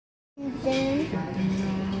Then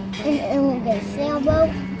and with the sailboat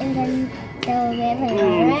and then the river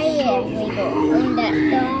right we go on that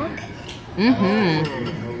dock.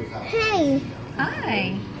 Hey,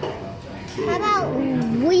 Hi. how about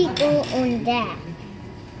we go on that?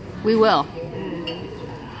 We will.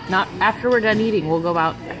 Not after we're done eating, we'll go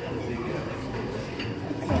out.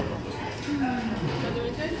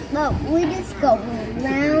 But we just go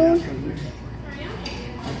around.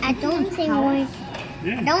 I don't think we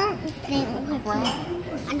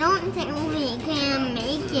can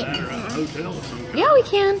make it. Yeah, we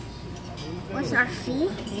can. What's our fee?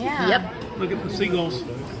 Yeah. Yep. Look at the seagulls.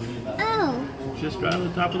 Oh, Just right on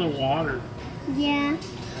the top of the water. yeah.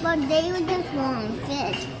 But they would just want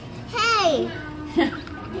fish. Hey,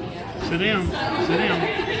 Sit down. Sit down.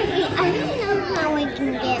 I don't know how we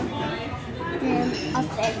can get them a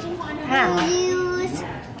fish. How? We'll use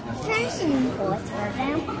fishing poles for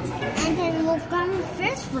them, and then we'll come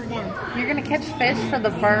fish for them. You're gonna catch fish for the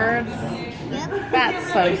birds? Yep.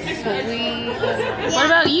 That's so sweet. What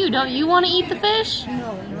about you? Don't you want to eat the fish? No,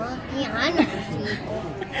 not yeah, I'm not a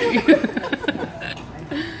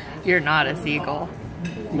seagull. You're not a seagull.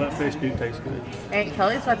 But fish do taste good. Hey,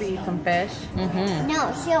 Kelly's about to eat some fish.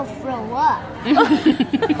 No, she'll throw up.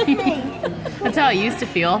 That's how it used to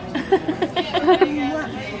feel.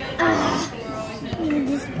 You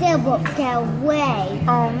just doubled that way.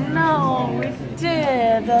 Oh no, we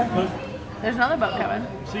did. Look, There's another boat coming.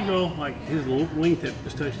 seagull, like his little wingtip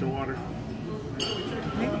just touched the water.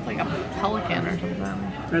 Maybe it's like a pelican or something.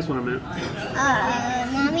 That's what I meant.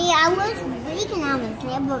 Mommy, I was reading on the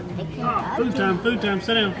sailboat. Food time, food time.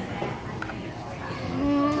 Sit down.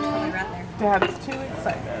 Dad's too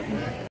excited.